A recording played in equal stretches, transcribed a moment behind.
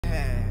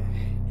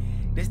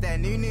This that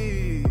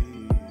new.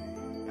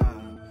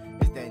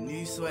 It's that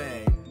new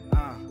swag.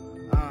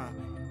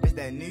 It's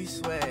that new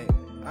swag.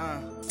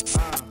 It's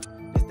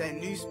that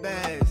new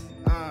spaz.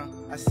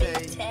 I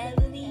say,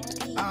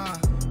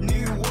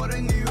 new water,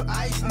 new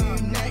ice,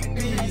 new neck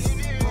piece.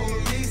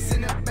 Police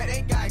in the back,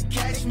 they gotta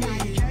catch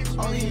me.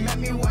 Only met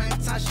me one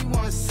time, she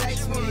wanna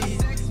sex me.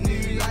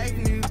 New life,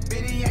 new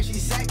bitty, yeah, she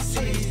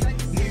sexy.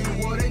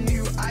 New water,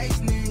 new ice,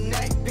 new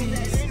neck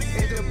piece.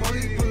 If the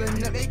police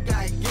pulling up, they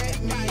gotta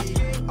get me.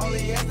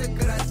 Only after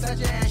could I touch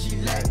her and she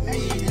let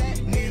me.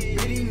 New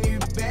bitty, new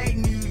bag,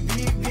 new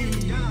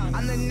VV.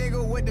 I'm the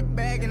nigga with the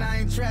bag and I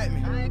ain't trap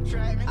me.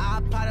 I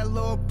apply a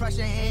little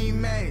pressure, ain't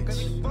mad.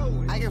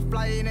 I can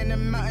fly it in the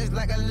mountains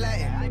like a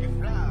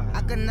Latin.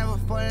 I could never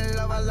fall in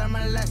love, I learned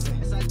my lesson.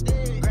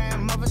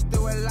 Grandmother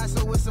still alive,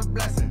 so it's a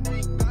blessing.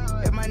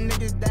 If my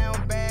niggas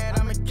down bad,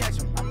 I'ma catch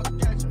them.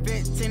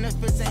 15 to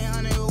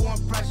 1500, who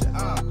want pressure?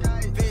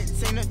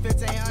 15 to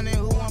 1500,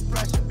 who want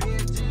pressure?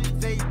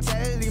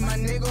 Fatality, my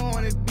nigga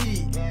on the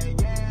beat.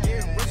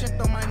 Get rich and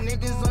throw my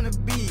niggas on the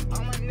beat.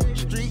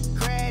 Street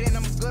cred and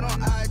I'm good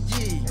on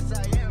IG.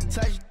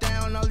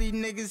 Touchdown, all these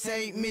niggas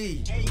hate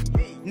me.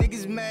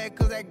 Niggas mad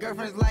cause that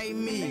girlfriend's like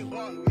me.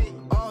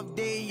 Off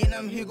day and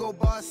I'm Hugo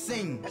Boss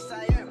sing.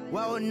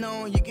 Well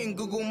known, you can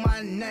Google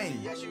my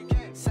name.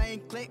 Same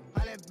click,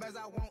 100 bands,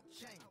 I won't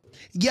change.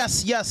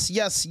 Yes.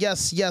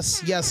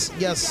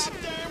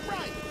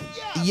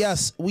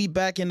 Yes, we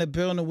back in the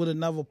building with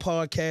another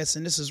podcast,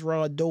 and this is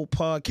RawDope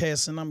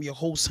Podcast, and I'm your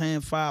host,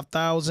 Hand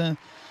 5000.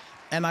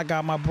 And I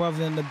got my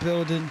brother in the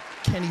building,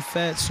 Kenny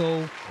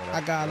Fatso.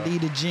 I got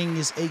Leader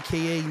Genius,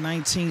 a.k.a.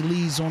 19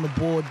 leads on the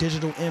board,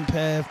 Digital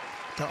Empath,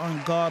 the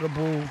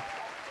unguardable,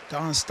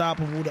 the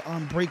unstoppable, the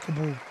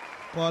unbreakable,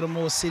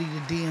 Baltimore City, the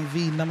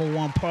DMV,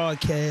 #1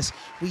 podcast.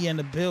 We in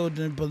the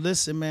building, but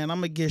listen, man, I'm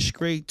going to get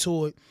straight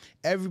to it.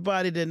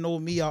 Everybody that know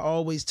me, I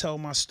always tell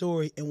my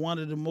story, and one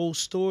of the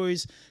most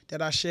stories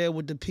that I share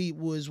with the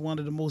people is one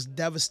of the most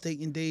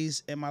devastating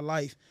days in my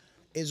life.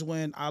 Is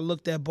when I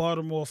looked at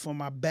Baltimore from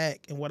my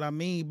back. And what I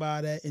mean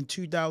by that, in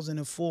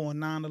 2004 on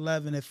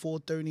 9/11 at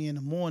 4:30 in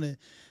the morning,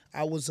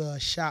 I was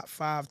shot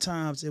 5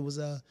 times. It was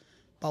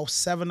about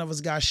 7 of us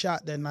got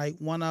shot that night.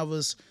 1 of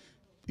us,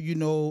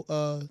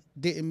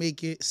 didn't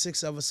make it.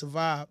 6 of us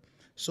survived.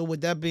 So with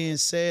that being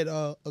said,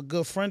 a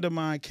good friend of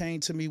mine came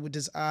to me with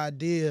this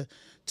idea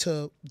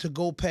to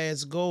go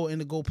past goal and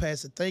to go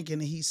past the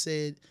thinking. And he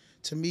said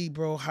to me,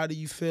 bro, how do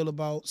you feel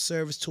about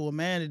service to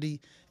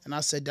humanity? And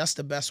I said, that's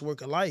the best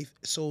work of life.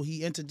 So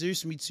he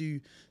introduced me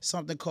to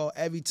something called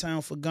Every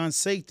Town for Gun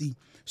Safety.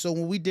 So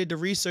when we did the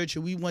research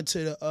and we went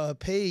to the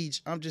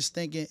page, I'm just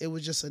thinking it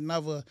was just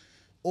another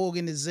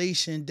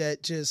organization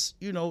that just,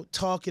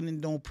 talking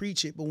and don't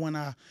preach it. But when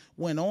I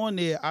went on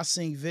there, I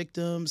seen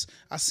victims,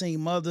 I seen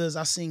mothers,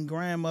 I seen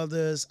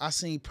grandmothers, I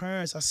seen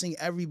parents, I seen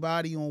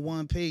everybody on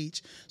one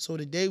page. So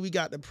today we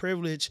got the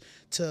privilege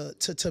to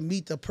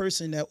meet the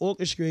person that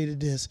orchestrated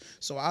this.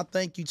 So I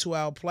thank you to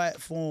our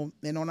platform.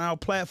 And on our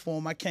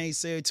platform, I can't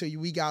say it to you,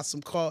 we got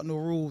some cardinal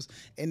rules,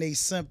 and they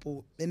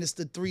simple. And it's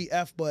the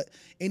 3F, but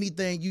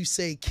anything you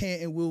say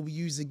can and will be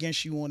used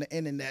against you on the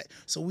internet.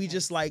 So we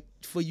just like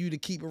for you to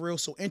keep it real.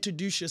 So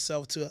introduce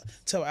yourself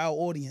to our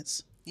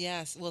audience.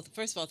 Yes. Well,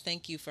 first of all,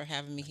 thank you for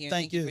having me here.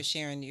 Thank you for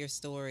sharing your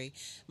story.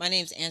 My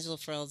name's Angela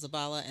Farrell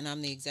Zabala, and I'm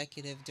the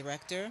executive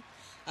director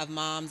of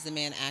Moms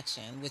Demand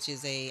Action, which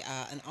is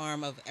an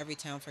arm of Every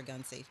Town for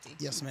Gun Safety.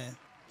 Yes, ma'am.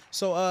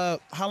 So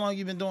how long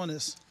you been doing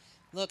this?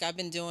 Look, I've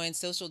been doing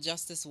social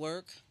justice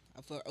work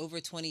for over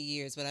 20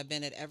 years, but I've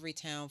been at Every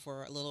Town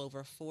for a little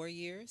over 4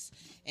 years,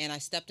 and I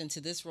stepped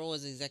into this role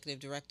as executive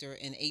director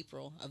in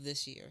April of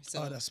this year.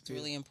 So it's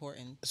really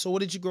important. So what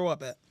did you grow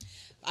up at?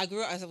 I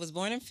was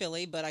born in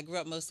Philly, but I grew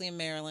up mostly in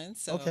Maryland.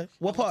 So okay.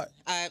 What part?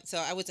 I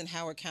was in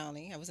Howard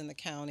County. I was in the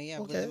county. I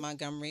lived in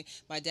Montgomery.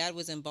 My dad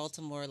was in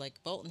Baltimore, like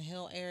Bolton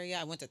Hill area.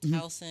 I went to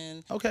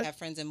Towson. Okay. Have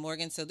friends in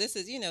Morgan. So this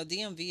is,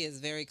 DMV is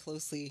very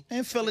closely.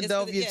 And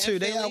Philadelphia too.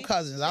 They our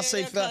cousins. I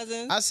say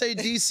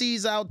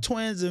DC's our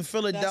twins and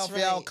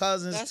Philadelphia our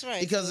cousins. That's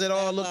right. Because so it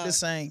all look the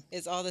same.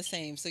 It's all the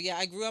same. So yeah,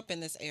 I grew up in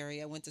this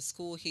area. I went to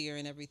school here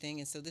and everything.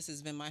 And so this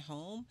has been my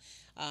home.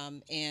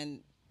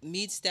 And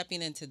me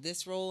stepping into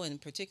this role and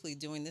particularly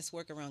doing this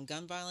work around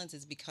gun violence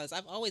is because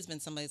I've always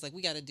been somebody who's like,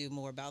 we got to do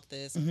more about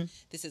this. Mm-hmm.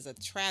 This is a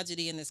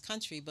tragedy in this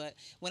country. But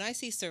when I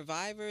see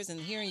survivors and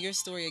hearing your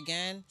story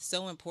again,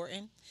 so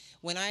important.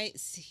 When I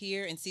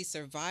hear and see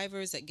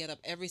survivors that get up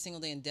every single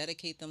day and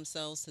dedicate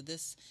themselves to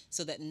this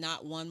so that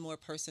not one more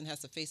person has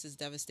to face this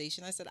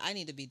devastation, I said, I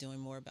need to be doing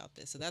more about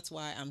this. So that's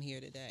why I'm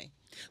here today.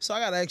 So I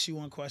got to ask you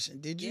one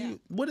question.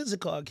 What is it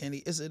called, Kenny?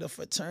 Is it a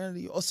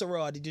fraternity or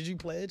sorority? Did you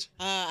pledge?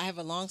 I have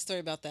a long story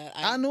about that.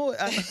 I know it.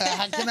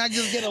 Can I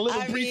just get a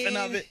little briefing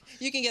of it?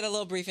 You can get a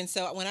little briefing.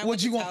 So when I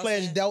would you want to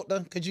pledge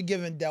Delta? Could you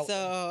give in Delta?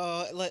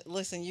 So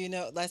listen,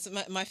 that's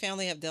my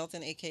family have Delta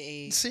and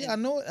AKA. See, I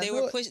know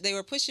it. They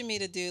were pushing me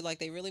to do, like,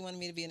 they really wanted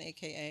me to be an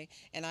AKA,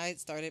 and I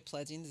started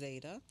pledging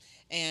Zeta.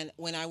 And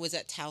when I was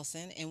at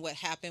Towson, and what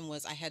happened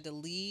was I had to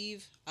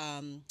leave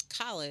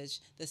college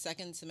the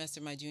second semester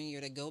of my junior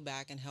year to go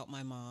back and help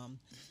my mom,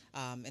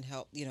 and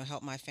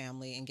help my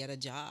family and get a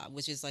job,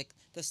 which is like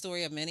the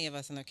story of many of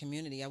us in our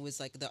community. I was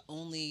like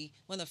one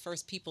of the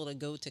first people to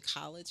go to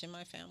college in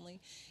my family,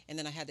 and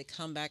then I had to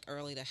come back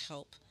early to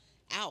help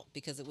out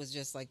because it was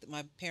just like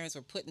my parents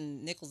were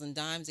putting nickels and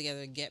dimes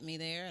together to get me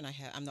there, and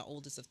I'm the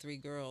oldest of three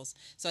girls,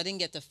 so I didn't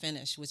get to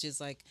finish, which is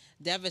like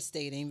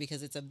devastating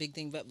because it's a big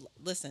thing. But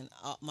listen,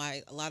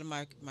 a lot of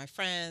my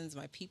friends,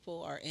 my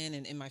people are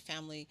in my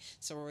family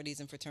sororities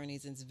and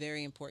fraternities, and it's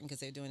very important because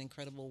they're doing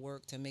incredible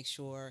work to make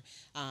sure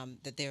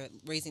that they're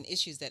raising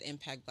issues that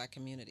impact Black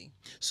community.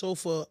 So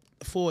for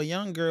a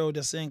young girl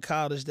that's in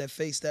college that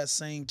faced that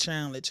same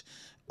challenge,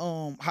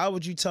 how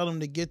would you tell them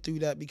to get through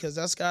that? Because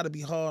that's got to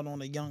be hard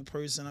on a young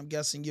person. I'm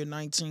guessing you're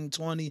 19,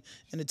 20,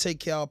 and to take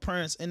care of our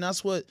parents. And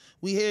that's what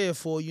we here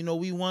for. You know,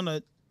 we want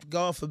to,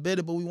 God forbid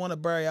it, but we want to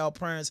bury our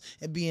parents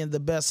and be in the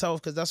best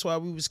health because that's why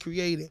we was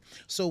created.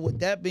 So with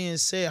that being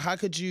said, how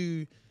could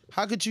you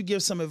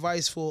give some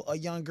advice for a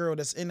young girl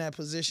that's in that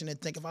position and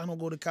think, if I don't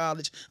go to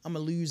college, I'm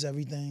going to lose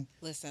everything?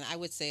 Listen, I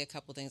would say a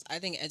couple things. I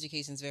think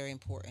education is very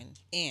important.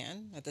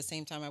 And at the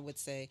same time, I would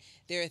say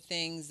there are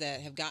things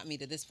that have got me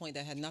to this point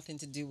that had nothing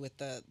to do with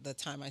the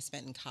time I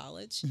spent in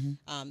college.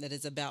 That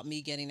is about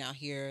me getting out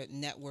here,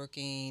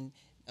 networking,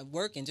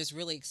 working, just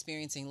really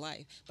experiencing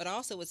life. But I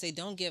also would say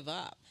don't give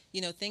up.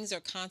 You know, things are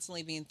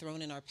constantly being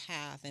thrown in our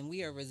path, and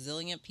we are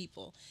resilient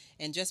people.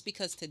 And just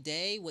because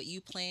today what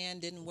you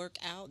planned didn't work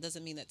out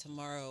doesn't mean that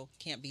tomorrow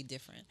can't be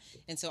different.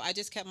 And so I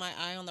just kept my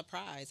eye on the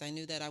prize. I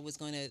knew that I was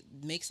going to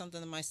make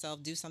something of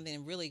myself, do something,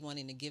 and really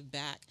wanting to give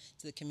back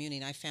to the community.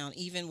 And I found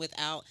even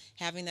without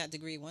having that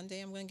degree, one day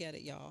I'm going to get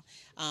it, y'all.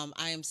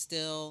 I am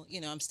still,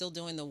 I'm still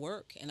doing the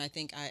work. And I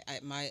think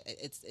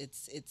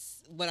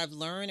it's what I've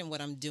learned and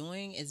what I'm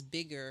doing is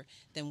bigger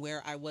than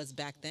where I was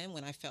back then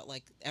when I felt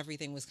like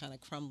everything was kind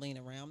of crumbling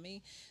around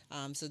me.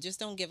 So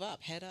just don't give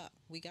up. Head up.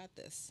 We got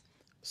this.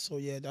 So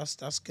yeah,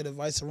 that's good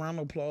advice. A round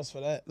of applause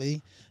for that,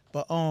 Lee.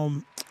 But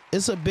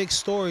it's a big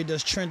story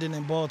that's trending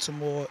in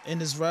Baltimore,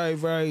 and it's very,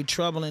 very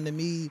troubling to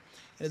me.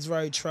 And it's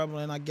very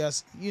troubling, I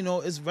guess.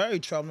 It's very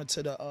troubling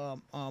to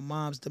the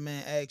Moms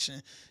Demand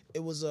Action.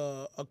 It was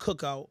a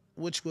cookout,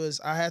 which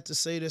was, I have to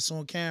say this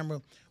on camera,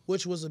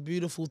 which was a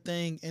beautiful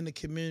thing in the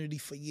community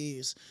for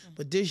years.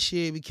 But this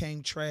year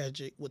became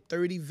tragic with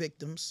 30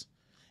 victims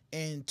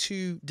and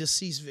 2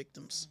 deceased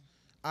victims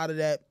out of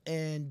that.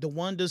 And the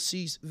one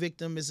deceased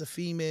victim is a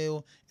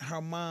female.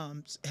 Her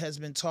mom has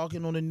been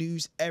talking on the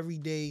news every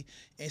day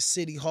in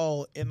City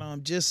Hall.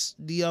 And just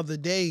the other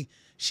day,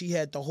 she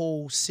had the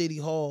whole City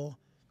Hall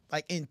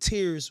like in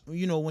tears,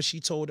 when she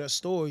told her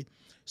story.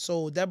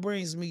 So that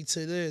brings me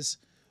to this.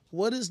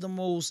 What is the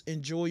most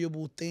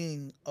enjoyable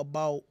thing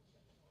about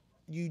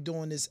you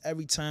doing this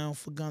every time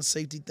for gun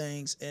safety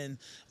things and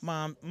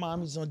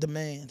Mommy's on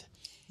Demand?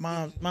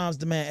 Moms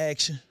Demand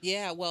Action.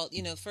 Yeah, well,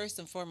 first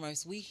and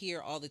foremost, we hear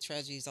all the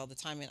tragedies all the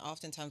time, and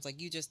oftentimes, like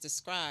you just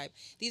described,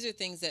 these are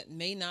things that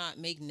may not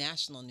make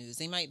national news.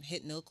 They might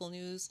hit local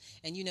news,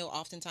 and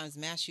oftentimes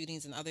mass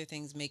shootings and other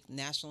things make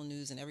national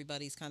news, and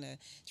everybody's kind of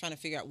trying to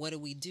figure out what do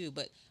we do.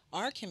 But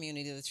our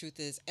community, the truth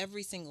is,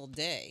 every single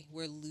day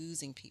we're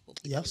losing people.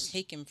 People Yes. are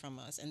taken from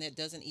us, and that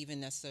doesn't even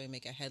necessarily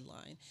make a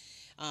headline.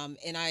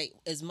 And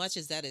as much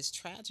as that is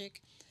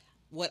tragic,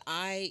 what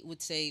I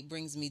would say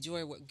brings me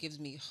joy, what gives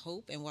me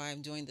hope, and why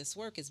I'm doing this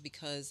work is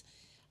because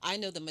I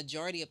know the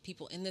majority of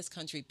people in this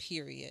country,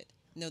 period,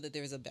 know that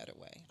there's a better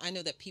way. I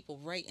know that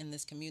people right in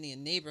this community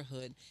and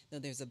neighborhood know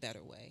there's a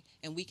better way,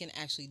 and we can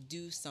actually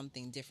do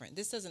something different.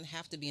 This doesn't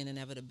have to be an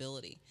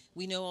inevitability.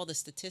 We know all the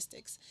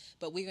statistics,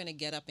 but we're going to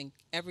get up and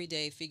every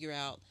day figure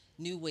out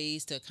new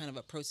ways to kind of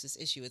approach this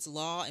issue. It's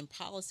law and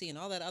policy and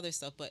all that other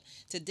stuff, but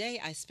today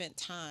I spent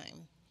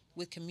time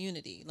with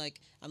community.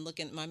 Like I'm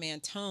looking at my man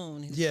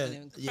Tone, who's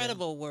doing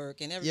incredible work,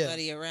 and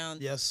everybody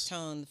around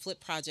Tone, the Flip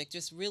Project,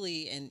 just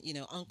really, and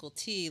Uncle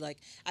T. Like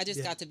I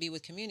just got to be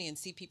with community and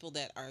see people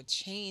that are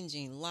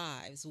changing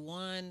lives,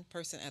 one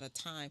person at a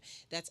time.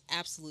 That's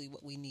absolutely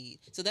what we need.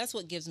 So that's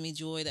what gives me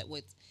joy. That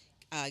what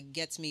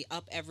gets me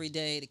up every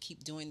day to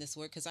keep doing this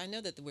work, because I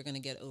know that we're going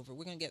to get over.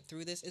 We're going to get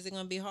through this. Is it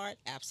going to be hard?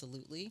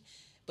 Absolutely.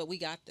 But we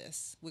got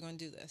this. We're going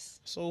to do this.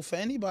 So for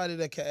anybody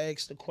that can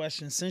ask the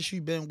question, since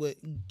you've been with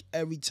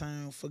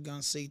Everytown for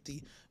gun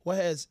safety, what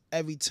has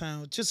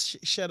Everytown,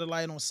 just shed a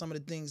light on some of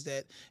the things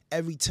that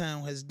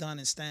Everytown has done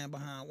and stand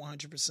behind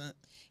 100%?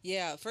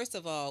 Yeah, first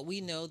of all,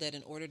 we know that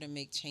in order to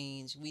make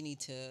change, we need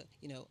to,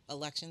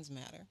 elections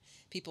matter.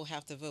 People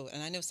have to vote.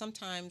 And I know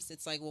sometimes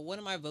it's like, well, what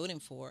am I voting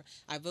for?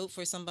 I vote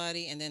for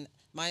somebody, and then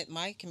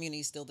my community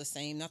is still the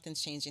same.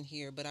 Nothing's changing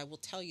here. But I will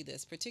tell you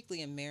this,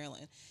 particularly in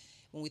Maryland,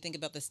 when we think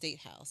about the state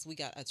house, we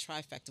got a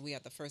trifecta. We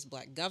got the first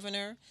Black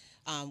governor.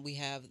 We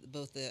have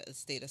both the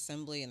state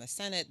assembly and the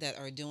Senate that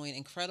are doing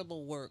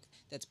incredible work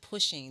that's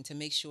pushing to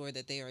make sure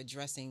that they are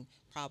addressing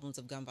problems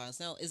of gun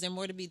violence. Now, is there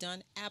more to be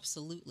done?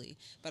 Absolutely.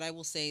 But I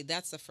will say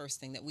that's the first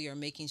thing, that we are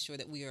making sure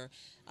that we're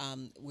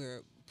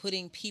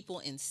putting people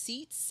in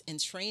seats and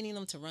training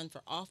them to run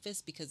for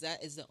office, because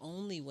that is the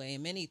only way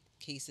in many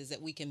cases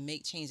that we can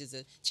make changes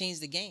to change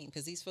the game,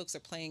 because these folks are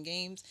playing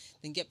games.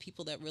 Then get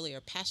people that really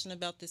are passionate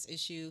about this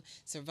issue,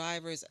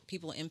 survivors,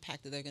 people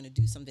impacted, they're going to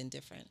do something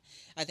different.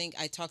 I think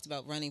I talked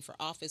about running for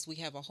office. We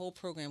have a whole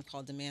program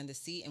called Demand a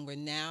Seat, and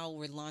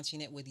we're launching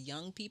it with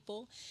young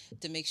people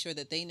to make sure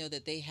that they know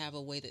that they have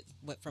a way that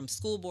from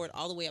school board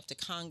all the way up to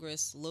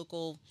Congress,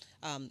 local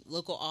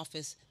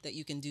office, that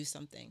you can do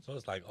something. So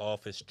it's like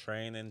office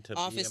training to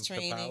Office be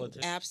training,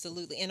 politics?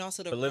 absolutely, and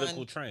also to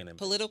Political training.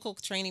 political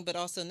training, but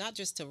also not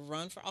just to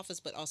run for office,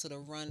 but also to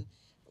run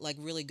like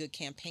really good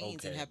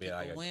campaigns and have be people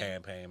like a win.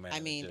 campaign manager,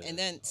 I mean, and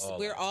then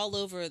we're all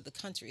over the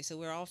country, so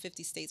we're all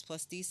 50 states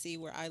plus DC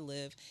where I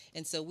live,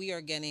 and so we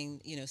are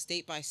getting,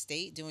 state by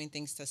state, doing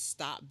things to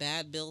stop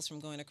bad bills from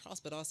going across,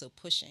 but also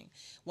pushing.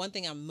 One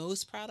thing I'm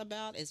most proud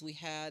about is we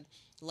had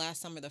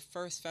last summer the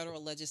first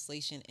federal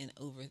legislation in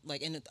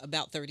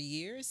about 30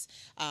 years,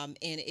 and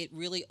it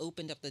really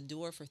opened up the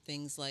door for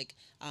things like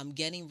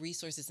getting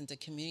resources into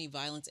community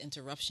violence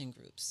interruption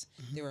groups.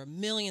 Mm-hmm. There were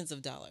millions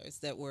of dollars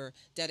that were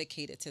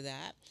dedicated to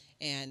that,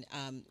 and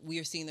we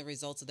are seeing the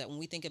results of that. When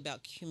we think about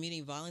community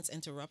violence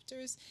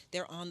interrupters,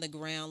 they're on the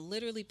ground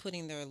literally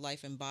putting their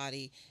life and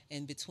body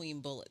in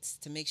between bullets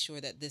to make sure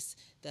that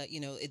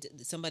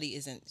somebody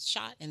isn't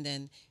shot and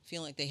then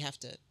feeling like they have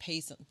to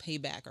pay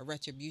back, or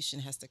retribution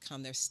has to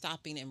come. They're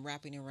stopping and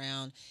wrapping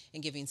around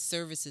and giving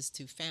services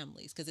to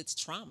families, because it's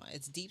trauma.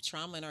 It's deep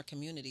trauma in our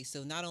community.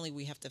 So not only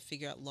we have to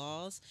figure out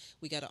laws,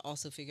 we got to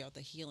also figure out the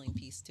healing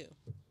piece too.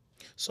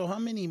 So how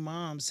many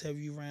moms have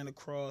you ran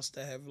across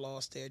that have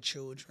lost their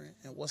children,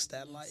 and what's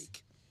that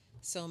like?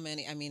 So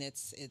many. I mean,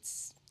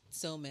 it's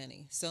so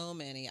many.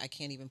 I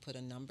can't even put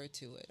a number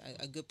to it.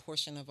 A good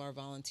portion of our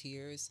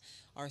volunteers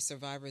are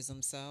survivors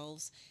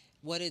themselves.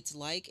 What it's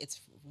like,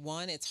 it's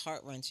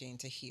heart-wrenching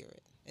to hear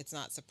it. It's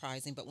not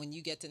surprising, but when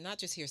you get to not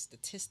just hear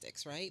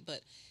statistics, right, but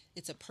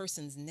it's a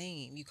person's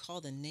name. You call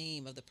the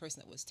name of the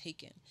person that was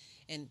taken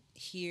and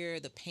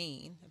hear the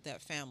pain of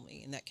that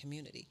family and that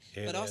community.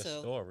 But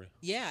also, story.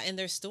 Yeah, and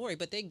their story.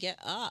 But they get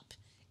up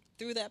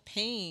through that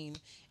pain,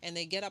 and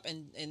they get up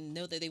and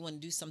know that they want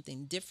to do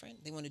something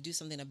different. They want to do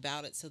something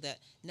about it so that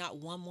not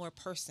one more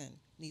person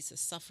needs to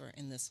suffer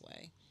in this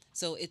way.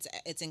 So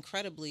it's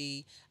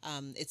incredibly,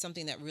 it's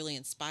something that really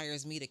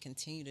inspires me to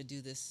continue to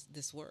do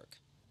this work.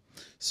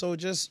 So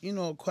just,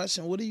 a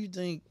question, what do you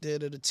think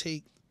that it'll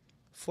take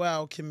for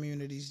our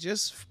communities,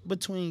 just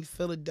between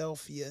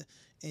Philadelphia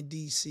and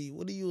DC?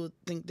 What do you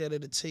think that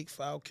it'll take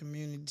for our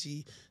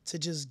community to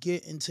just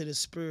get into the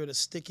spirit of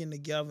sticking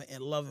together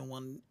and loving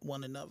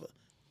one another?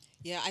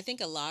 Yeah, I think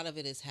a lot of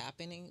it is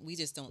happening. We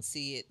just don't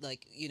see it.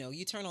 Like,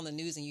 you turn on the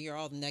news and you hear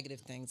all the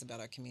negative things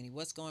about our community.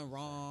 What's going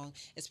wrong?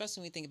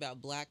 Especially when we think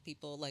about Black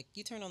people. Like,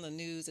 you turn on the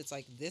news, it's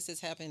like this is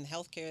happening,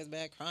 healthcare is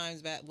bad,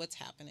 crime's bad, what's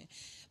happening?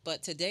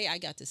 But today I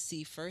got to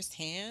see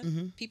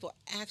firsthand people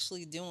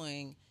actually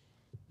doing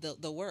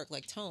the work.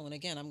 Like Tone,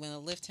 again, I'm going to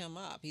lift him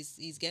up.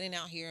 He's getting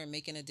out here and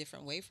making a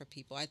different way for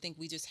people. I think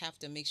we just have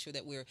to make sure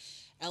that we're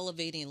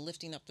elevating and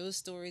lifting up those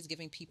stories,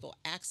 giving people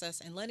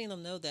access and letting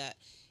them know that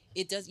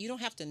you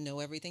don't have to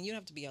know everything. You don't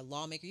have to be a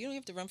lawmaker. You don't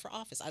have to run for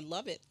office. I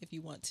love it if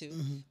you want to.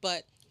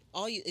 But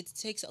it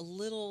takes a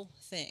little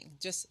thing,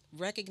 just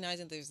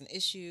recognizing there's an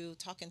issue,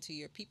 talking to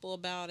your people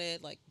about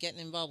it, like getting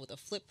involved with a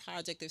flip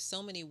project. There's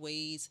so many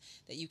ways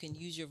that you can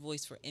use your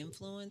voice for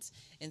influence.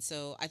 And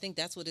so I think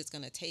that's what it's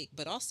going to take,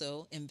 but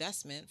also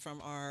investment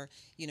from our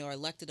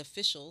elected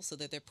officials so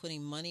that they're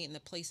putting money in the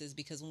places,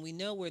 because when we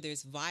know where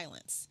there's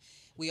violence,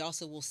 we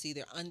also will see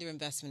their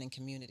underinvestment in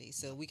communities.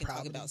 So we can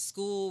talk about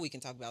school, we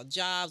can talk about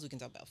jobs, we can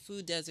talk about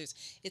food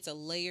deserts. It's a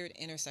layered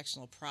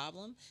intersectional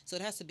problem. So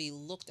it has to be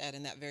looked at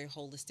in that very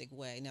holistic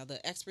way. Now,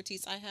 the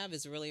expertise I have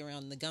is really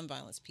around the gun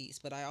violence piece,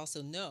 but I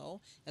also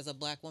know as a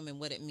Black woman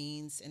what it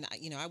means. And,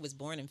 I was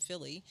born in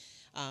Philly,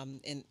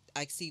 and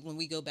I see when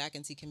we go back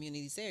and see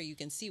communities there, you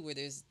can see where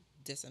there's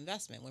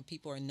disinvestment, when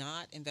people are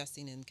not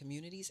investing in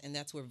communities, and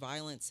that's where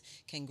violence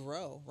can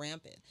grow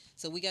rampant.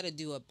 So we got to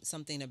do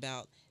something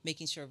about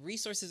making sure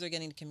resources are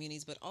getting to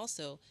communities, but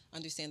also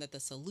understand that the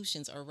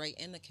solutions are right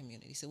in the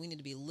community. So we need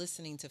to be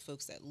listening to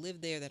folks that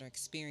live there, that are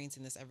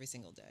experiencing this every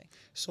single day.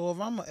 So if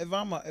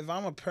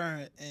I'm a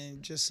parent,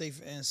 and just say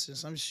for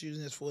instance, I'm just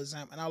using this for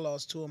example, and I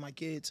lost 2 of my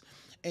kids,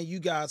 and you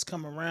guys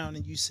come around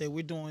and you say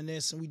we're doing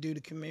this and we do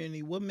the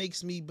community, what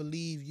makes me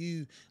believe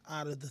you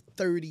out of the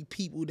 30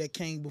 people that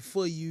came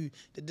before you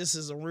that this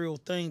is a real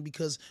thing?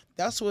 Because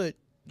that's what,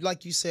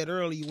 like you said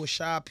earlier, will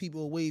shy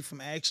people away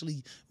from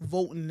actually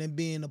voting and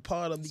being a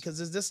part of. Because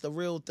is this the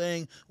real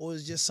thing, or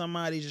is just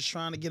somebody just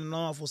trying to get an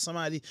off, or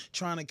somebody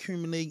trying to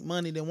accumulate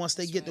money, then once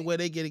they get to where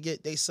they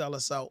get, they sell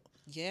us out?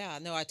 Yeah,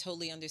 no, I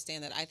totally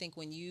understand that. I think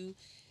when you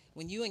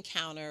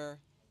encounter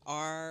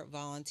our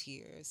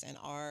volunteers and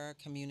our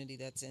community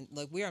that's in,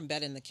 like, we're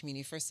embedded in the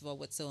community. First of all,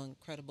 what's so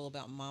incredible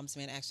about Moms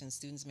Man Action,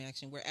 Students Man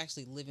Action, we're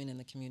actually living in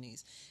the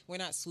communities. We're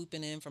not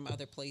swooping in from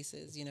other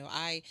places.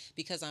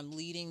 Because I'm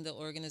leading the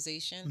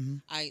organization, Mm-hmm.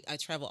 I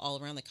travel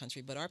all around the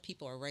country, but our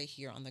people are right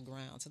here on the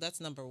ground. So that's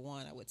number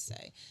one, I would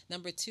say.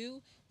 Number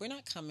two, we're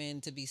not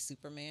coming to be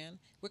Superman.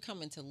 We're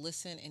coming to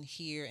listen and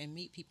hear and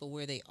meet people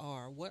where they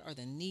are. What are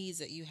the needs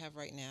that you have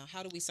right now?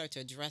 How do we start to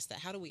address that?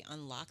 How do we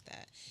unlock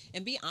that?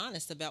 And be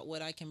honest about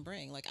what I can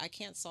bring. Like, I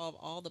can't solve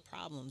all the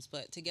problems,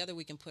 but together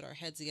we can put our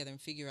heads together and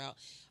figure out,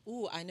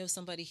 ooh, I know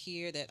somebody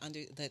here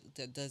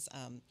that does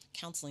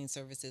counseling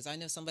services. I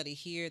know somebody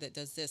here that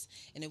does this.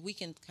 And if we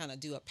can kind of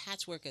do a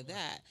patchwork of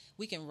that,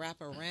 we can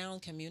wrap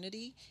around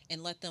community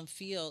and let them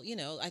feel,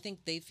 I think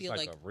they feel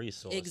It's like a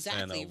resource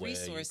exactly center where you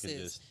can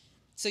resources. just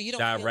So you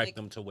don't feel direct like,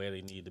 them to where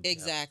they need to be.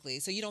 exactly.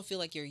 So you don't feel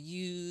like you're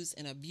used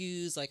and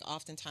abused. Like,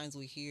 oftentimes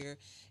we hear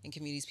in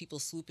communities people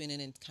swooping in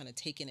and kind of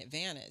taking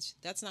advantage.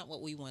 That's not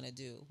what we want to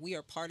do. We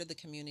are part of the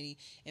community.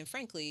 And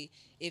frankly,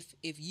 if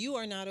you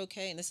are not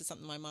okay, and this is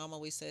something my mom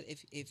always said,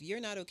 if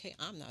you're not okay,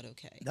 I'm not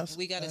okay.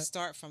 We got to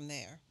start from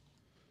there.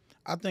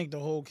 I think the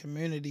whole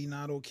community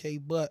not okay,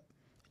 but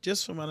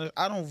just from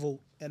I don't vote,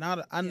 and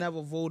I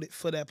never voted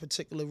for that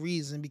particular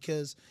reason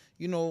because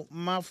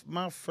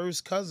my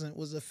first cousin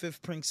was a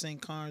fifth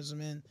precinct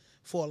congressman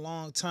for a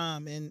long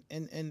time, and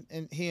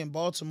here in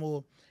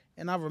Baltimore,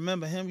 and I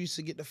remember him used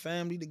to get the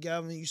family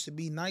together and used to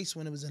be nice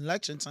when it was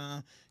election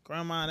time.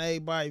 Grandma and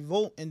everybody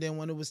vote, and then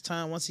when it was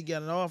time, once he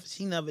got in office,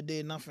 he never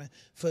did nothing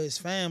for his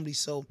family.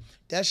 So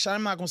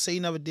I'm not gonna say he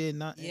never did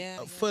nothing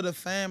for the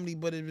family,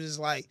 but it was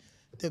like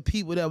the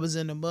people that was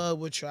in the mud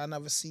with you, I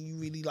never see you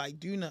really like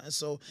do nothing.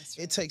 So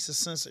it takes a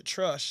sense of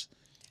trust.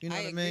 You know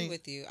what I mean?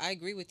 I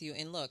agree with you.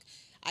 And look,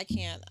 I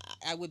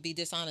would be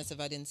dishonest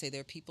if I didn't say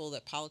there are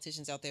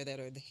politicians out there that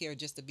are here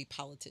just to be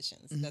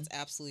politicians. Mm-hmm. That's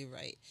absolutely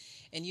right.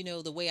 And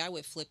the way I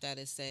would flip that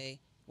is say,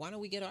 why don't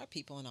we get our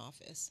people in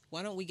office?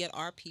 Why don't we get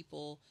our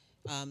people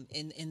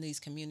in these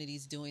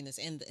communities doing this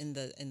in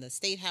the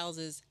state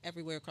houses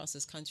everywhere across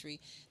this country?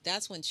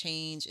 That's when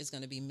change is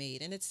going to be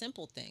made. And it's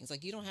simple things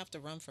like you don't have to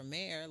run for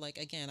mayor. Like,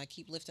 again, I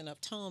keep lifting up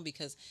Tone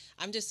because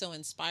I'm just so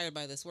inspired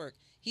by this work.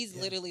 He's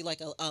literally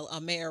like a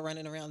mayor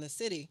running around the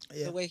city.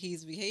 The way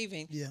he's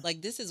behaving.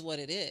 Like, this is what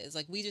it is.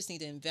 Like, we just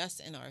need to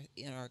invest in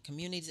our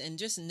communities and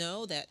just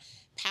know that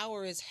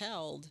power is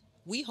held.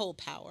 We hold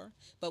power,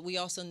 but we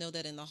also know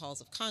that in the halls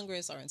of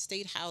Congress or in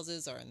state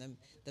houses or in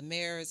the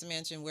mayor's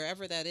mansion,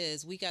 wherever that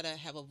is, we got to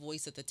have a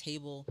voice at the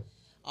table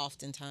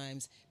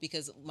oftentimes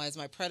because, as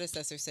my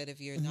predecessor said,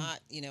 if you're not,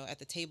 at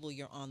the table,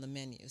 you're on the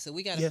menu. So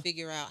we got to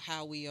figure out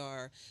how we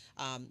are,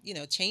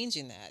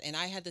 changing that. And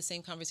I had the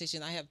same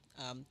conversation. I have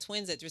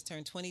twins that just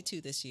turned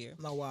 22 this year.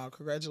 Oh, wow.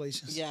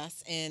 Congratulations.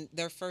 Yes. And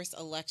their first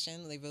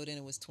election, they voted in,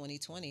 it was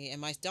 2020.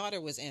 And my daughter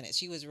was in it.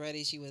 She was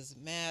ready. She was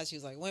mad. She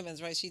was like,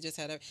 women's rights. She just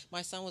had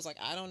my son was like,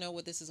 I don't know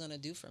what this is going to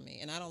do for me.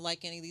 And I don't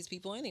like any of these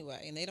people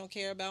anyway. And they don't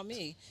care about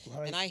me.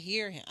 Right. And I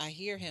hear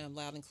him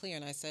loud and clear.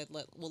 And I said,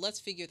 let's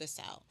figure this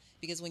out.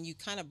 Because when you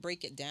kind of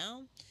break it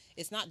down,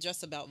 it's not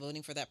just about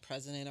voting for that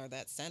president or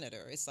that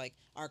senator. It's like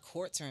our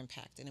courts are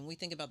impacted. And we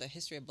think about the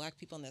history of black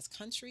people in this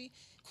country.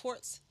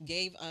 Courts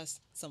gave us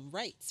some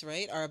rights,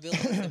 right? Our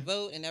ability to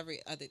vote and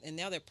and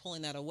now they're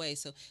pulling that away.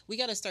 So we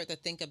got to start to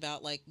think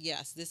about, like,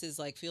 yes, this is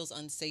like feels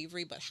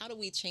unsavory, but how do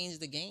we change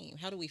the game?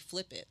 How do we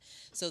flip it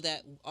so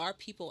that our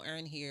people are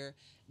in here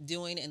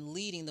doing and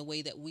leading the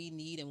way that we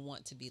need and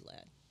want to be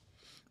led?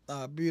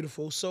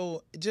 Beautiful.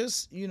 So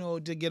just,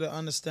 to get an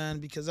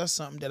understanding, because that's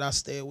something that I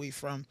stay away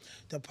from,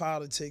 the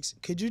politics.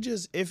 Could you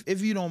just,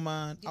 if you don't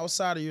mind,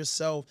 outside of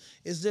yourself,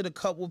 is there a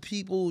couple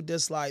people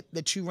that's like,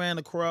 that you ran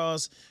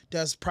across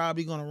that's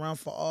probably going to run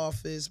for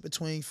office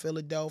between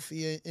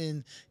Philadelphia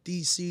and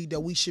D.C.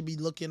 that we should be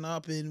looking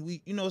up and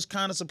we, it's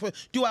kind of support,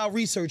 do our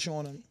research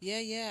on them?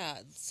 Yeah.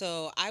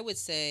 So I would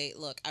say,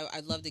 look,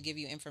 I'd love to give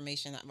you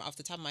information. Off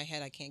the top of my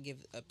head, I can't give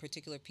a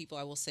particular people.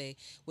 I will say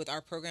with our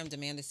program,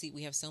 Demand a Seat,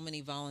 we have so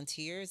many volunteers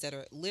that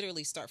are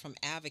literally start from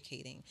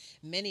advocating.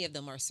 Many of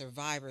them are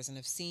survivors and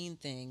have seen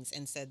things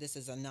and said this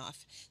is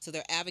enough. So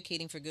they're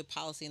advocating for good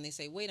policy and they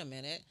say, wait a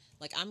minute,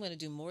 like, I'm going to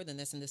do more than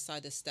this, and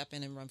decide to step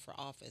in and run for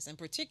office. In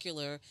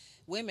particular,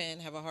 women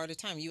have a harder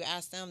time. You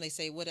ask them, they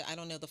say, I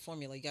don't know the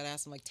formula. You got to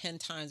ask them like 10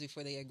 times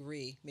before they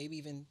agree. Maybe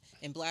even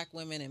in black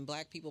women and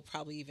black people,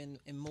 probably even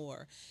in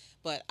more.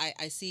 But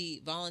I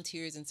see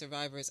volunteers and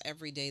survivors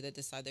every day that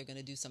decide they're going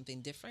to do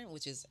something different,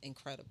 which is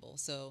incredible.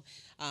 So,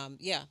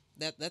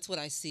 that's what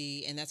I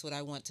see, and that's what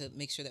I want to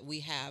make sure that we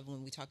have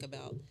when we talk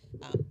about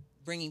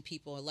bringing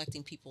people,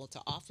 electing people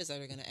to office that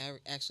are going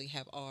to actually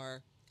have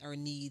our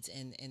needs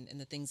and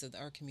the things that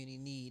our community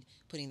need,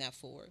 putting that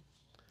forward.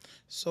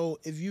 So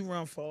if you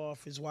run for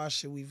office, why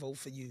should we vote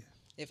for you?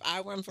 If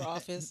I run for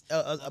office,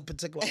 a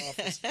particular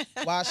office.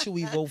 Why should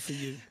we vote for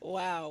you?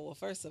 wow. Well,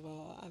 first of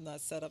all, I'm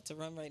not set up to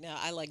run right now.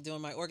 I like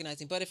doing my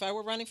organizing. But if I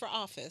were running for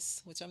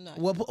office, which I'm not,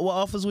 What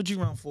office would you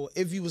run for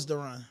if you was to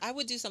run? I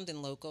would do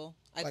something local.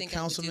 I Like think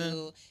councilman? I would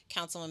do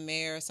councilman,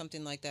 mayor,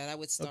 something like that. I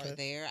would start Okay.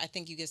 there. I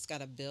think you just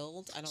got to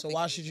build. I don't. So think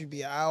why should you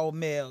be our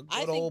mayor? Good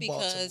I think old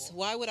because Baltimore.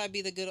 why would I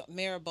be the good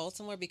mayor of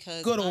Baltimore?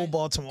 Because Good old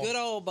Baltimore. Good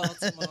old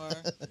Baltimore.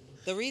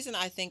 The reason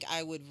I think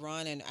I would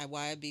run and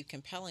why I'd be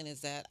compelling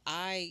is that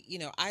I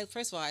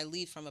first of all I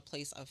lead from a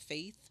place of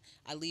faith.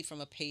 I lead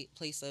from a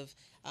place of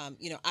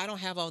I don't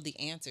have all the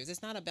answers.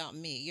 It's not about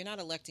me. You're not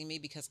electing me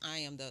because I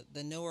am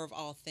the knower of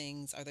all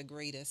things or the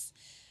greatest.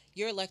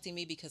 You're electing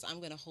me because I'm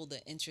going to hold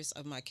the interests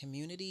of my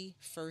community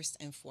first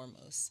and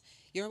foremost.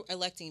 You're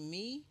electing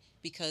me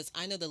because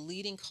I know the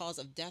leading cause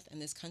of death in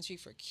this country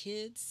for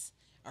kids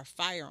are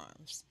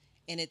firearms.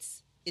 And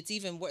it's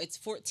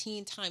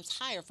 14 times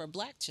higher for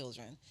black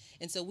children.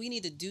 And so we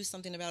need to do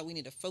something about it. We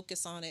need to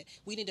focus on it.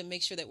 We need to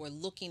make sure that we're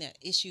looking at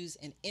issues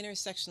in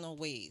intersectional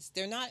ways.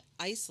 They're not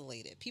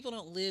isolated. People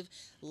don't live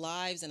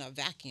lives in a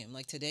vacuum.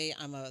 Like today,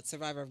 I'm a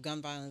survivor of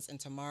gun violence, and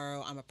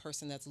tomorrow I'm a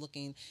person that's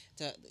looking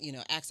to,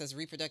 access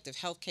reproductive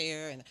health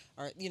care.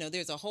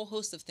 There's a whole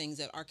host of things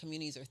that our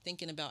communities are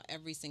thinking about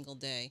every single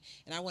day.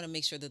 And I want to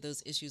make sure that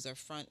those issues are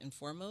front and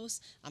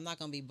foremost. I'm not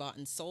going to be bought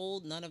and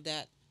sold. None of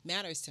that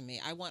matters to me.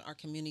 I want our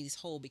communities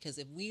whole, because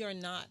if we are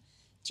not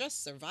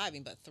just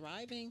surviving but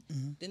thriving,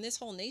 then this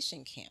whole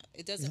nation can't.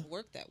 It doesn't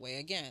work that way.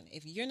 Again,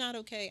 if you're not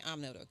okay,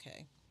 I'm not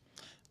okay.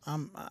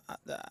 I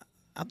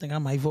think I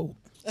might vote.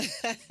 You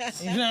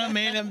know what I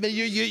mean?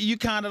 You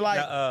kind of like.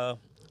 Now,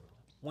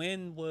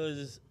 when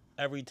was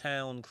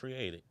Everytown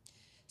created?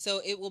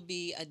 So it will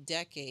be a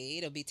decade.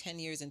 It'll be 10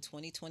 years in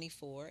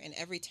 2024. And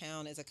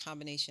Everytown is a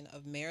combination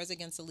of Mayors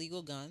Against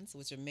Illegal Guns,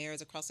 which are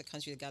mayors across the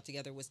country that got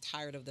together, was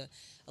tired of the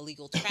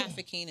illegal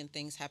trafficking and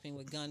things happening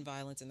with gun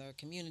violence in their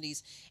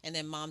communities. And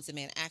then Moms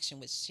Demand Action,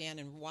 which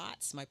Shannon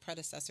Watts, my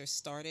predecessor,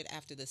 started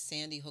after the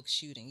Sandy Hook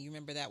shooting. You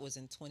remember that was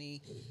in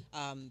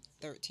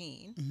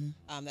 2013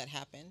 that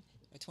happened.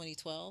 Or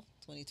 2012?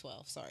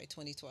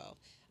 2012.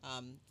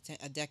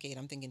 A decade,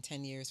 I'm thinking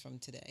 10 years from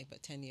today,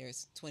 but 10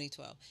 years,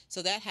 2012.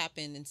 So that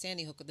happened in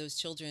Sandy Hook. Those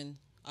children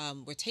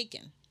were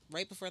taken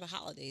right before the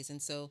holidays. And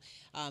so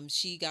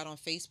she got on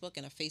Facebook,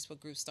 and a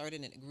Facebook group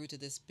started, and it grew to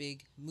this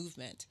big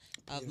movement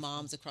of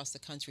moms across the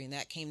country. And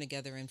that came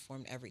together and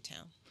formed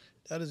Everytown.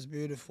 That is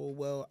beautiful.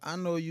 Well, I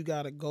know you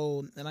got to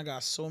go, and I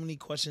got so many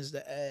questions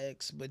to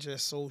ask, but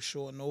just so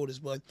short notice.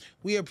 But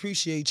we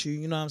appreciate you.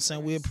 You know what I'm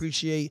saying? We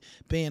appreciate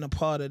being a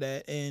part of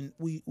that, and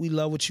we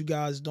love what you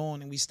guys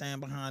doing, and we stand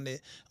behind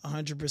it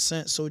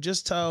 100%. So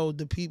just tell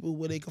the people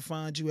where they can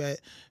find you at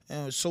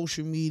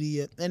social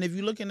media. And if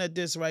you're looking at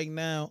this right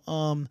now,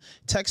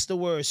 text the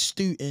word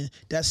student.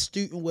 That's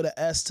student with an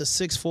S to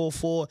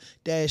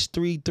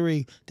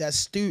 644-33. That's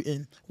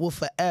student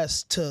with an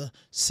S to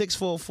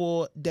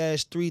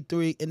 644-33.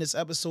 And this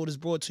episode is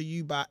brought to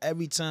you by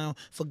Everytown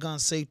for gun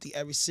safety.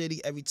 Every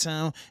city, every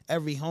town,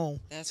 every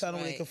home. That's Tell right.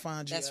 them where they can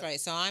find you. That's right.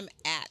 So I'm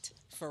at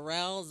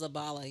Pharrell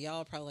Zabala.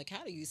 Y'all are probably like,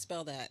 how do you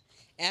spell that?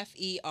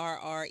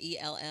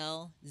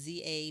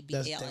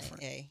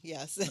 FERRELLZABALA.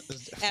 Yes.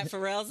 At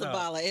Pharrell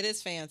Zabala. It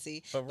is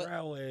fancy.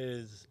 Pharrell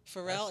is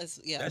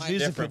my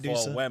different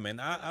producer. for women.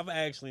 I've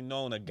actually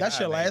known a guy. That's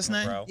your named last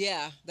name? Pharrell.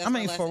 Yeah. That's I my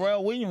mean, last Pharrell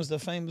name. Williams, the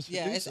famous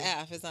producer. Yeah, it's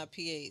F. It's not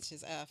PH.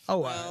 It's F.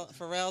 Oh,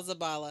 Pharrell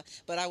Zabala.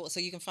 But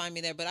so you can find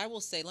me there. But I will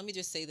say, let me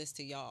just say this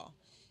to y'all.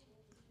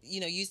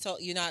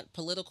 You're not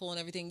political and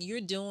everything.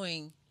 You're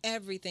doing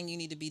everything you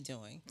need to be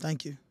doing.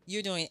 Thank you.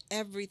 You're doing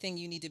everything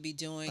you need to be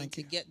doing Thank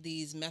to you. get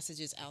these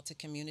messages out to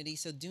community.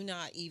 So do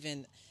not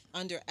even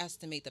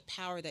underestimate the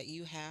power that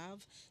you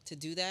have to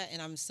do that.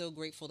 And I'm so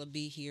grateful to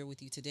be here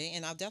with you today.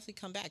 And I'll definitely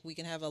come back. We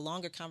can have a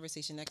longer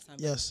conversation next time.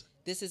 Yes.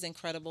 This is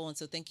incredible. And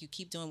so thank you.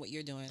 Keep doing what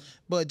you're doing.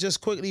 But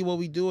just quickly, what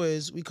we do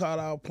is we call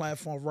our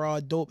platform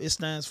RawDope. It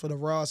stands for the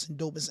rawest and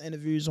dopest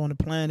interviews on the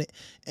planet.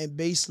 And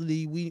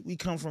basically, we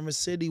come from a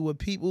city where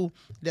people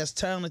that's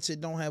talented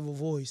don't have a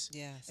voice.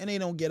 Yes. And they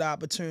don't get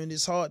opportunities.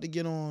 It's hard to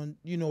get on,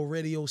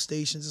 radio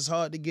stations. It's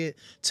hard to get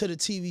to the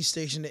TV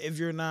station if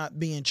you're not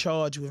being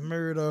charged with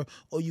murder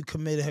or you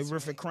committed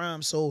horrific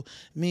crime. So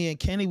me and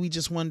Kenny, we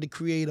just wanted to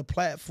create a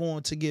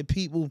platform to give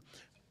people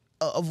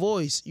a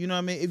voice. You know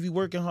what I mean? If you're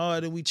working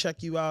hard and we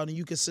check you out and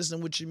you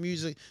consistent with your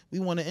music, we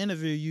want to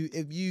interview you.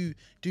 If you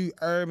do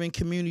urban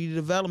community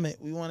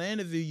development, we want to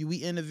interview you. We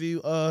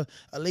interview a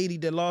lady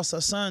that lost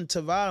her son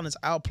to violence.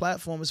 Our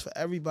platform is for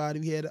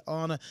everybody. We had the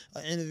honor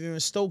of interviewing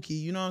Stokey.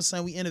 You know what I'm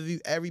saying? We interview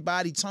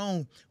everybody.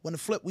 Tone. When the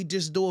flip, we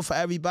just do it for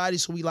everybody.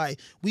 So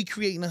we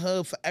creating a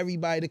hub for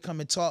everybody to come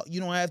and talk. You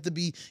don't have to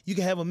be, you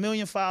can have 1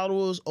 million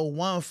followers or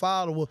 1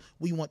 follower.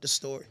 We want the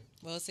story.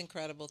 Well, it's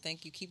incredible.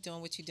 Thank you. Keep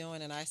doing what you're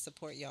doing, and I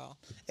support y'all.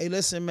 Hey,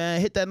 listen,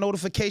 man, hit that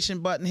notification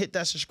button, hit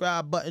that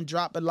subscribe button,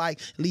 drop a like,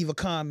 leave a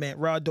comment.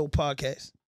 RawDope Podcast.